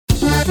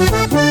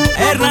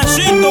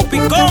Hernacito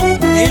Picón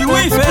y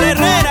Luis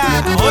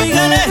Herrera,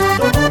 oigan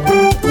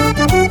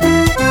esto.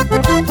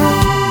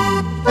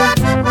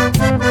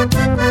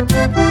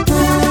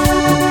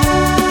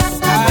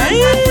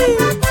 ¡Ay!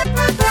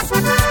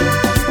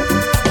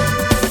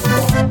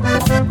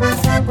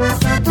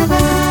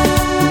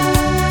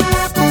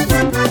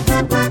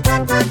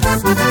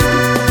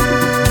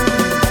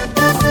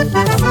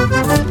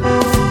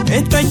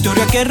 Esta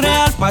historia que es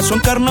real pasó en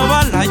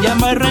carnaval allá en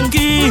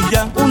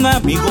Barranquilla. Un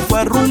amigo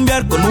fue a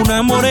rumbear con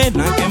una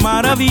morena, qué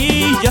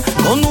maravilla.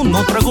 Con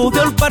unos tragos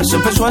de alpar se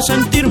empezó a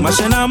sentir más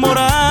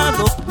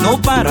enamorado.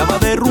 No paraba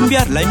de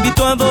rumbear, la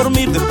invitó a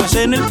dormir después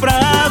en el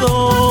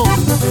Prado.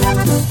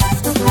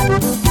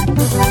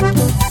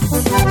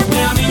 Mi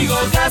amigo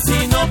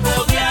casi no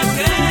podía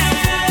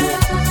creer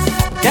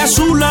que a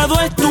su lado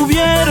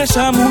estuviera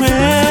esa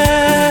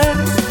mujer,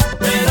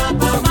 pero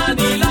por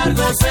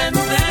manilargo se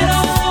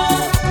enteró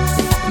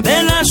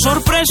de la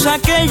sorpresa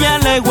que ella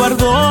le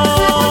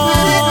guardó.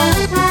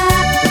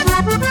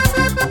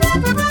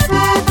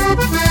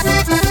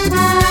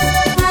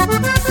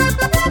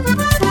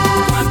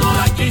 Cuando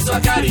la quiso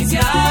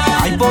acariciar,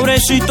 Ay,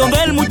 pobrecito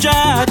del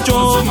muchacho,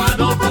 con su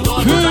mano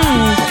pudo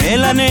notar que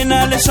la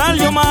nena le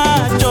salió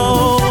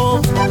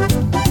macho.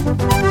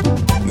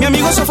 Mi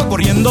amigo se fue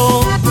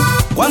corriendo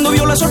cuando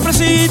vio la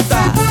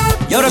sorpresita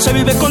y ahora se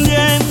vive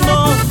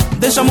escondiendo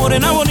de esa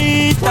morena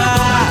bonita.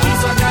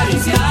 quiso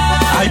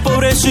acariciar, Ay,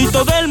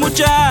 pobrecito del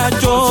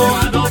muchacho, con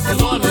su mano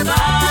pudo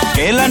notar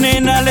que la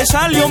nena le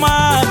salió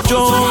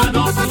macho, su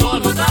mano pudo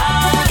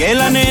notar que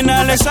la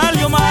nena le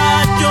salió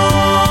macho.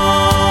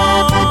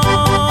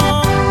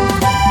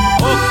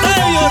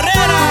 Octavio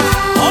Herrera,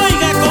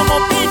 oiga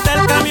cómo pita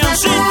el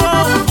camioncito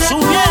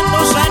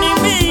subiendo San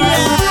Invilla.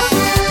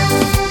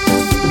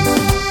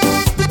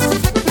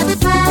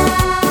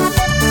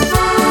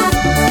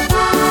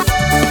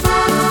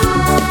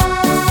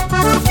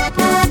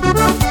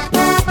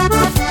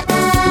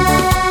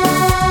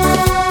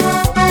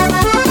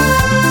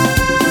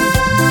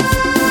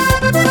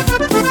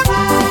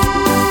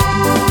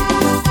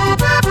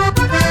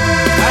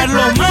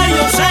 Carlos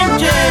Mario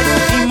Sánchez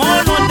y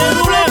Mono de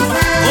Dulema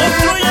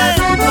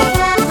construyendo.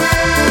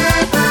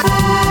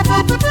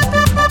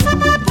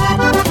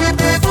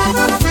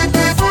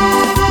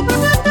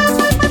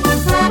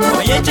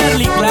 Oye,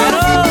 Charlie, claro.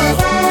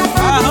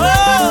 ¡Ajo!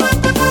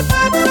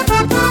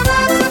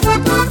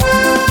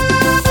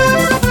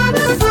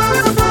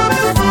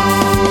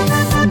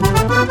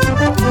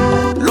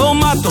 Lo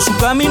mato su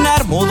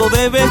caminar, modo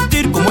de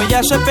vestir, como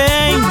ella se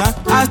peina.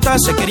 Hasta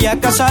se quería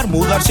casar,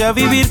 mudarse a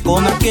vivir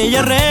con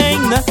aquella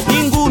reina.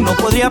 Ninguno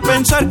podría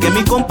pensar que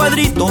mi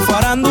compadrito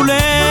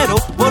farandulero,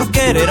 por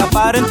querer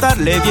aparentar,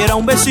 le diera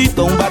un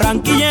besito a un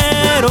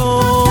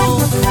barranquillero.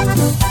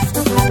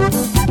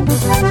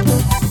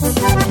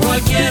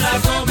 Cualquiera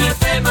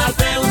comete más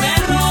de un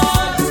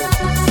error,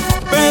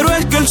 Pero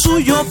es que el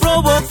suyo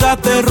provoca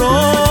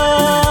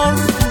terror.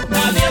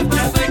 nadie es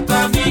perfecto,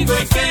 amigo,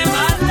 y qué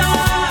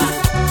maldad.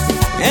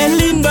 Es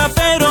linda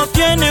pero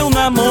tiene un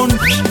amor.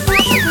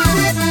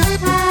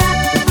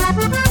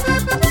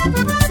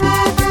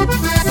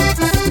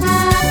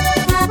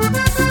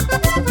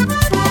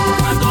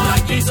 Cuando la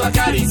quiso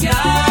acariciar,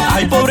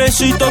 Ay,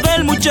 pobrecito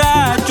del su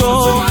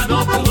muchacho,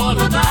 mano pudo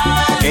notar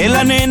que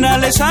la nena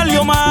le salió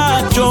su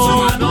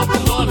macho, mano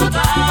pudo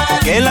notar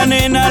que la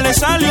nena le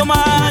salió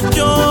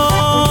macho.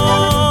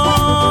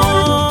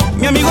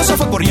 Mi amigo se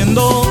fue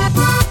corriendo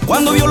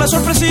cuando vio la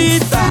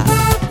sorpresita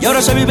y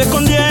ahora se vive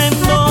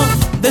escondiendo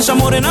de esa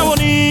morena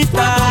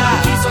bonita.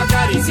 quiso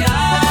acariciar,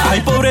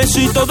 Ay,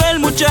 pobrecito del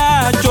su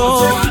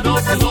muchacho, mano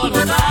pudo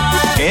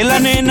notar que la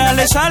nena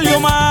le salió su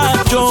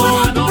macho,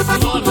 mano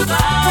pudo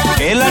notar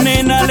que la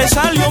nena le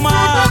salió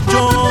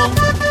macho.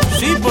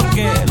 Sí,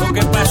 porque lo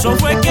que pasó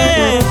fue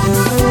que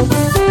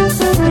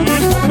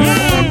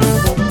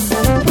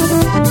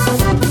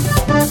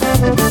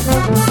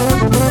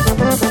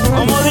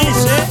 ¿cómo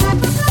dice?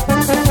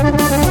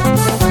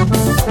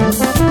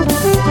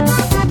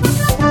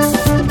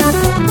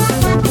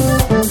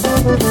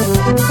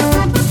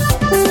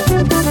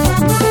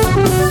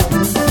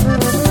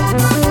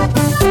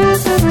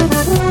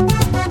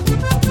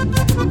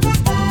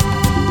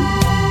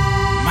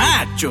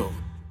 Macho.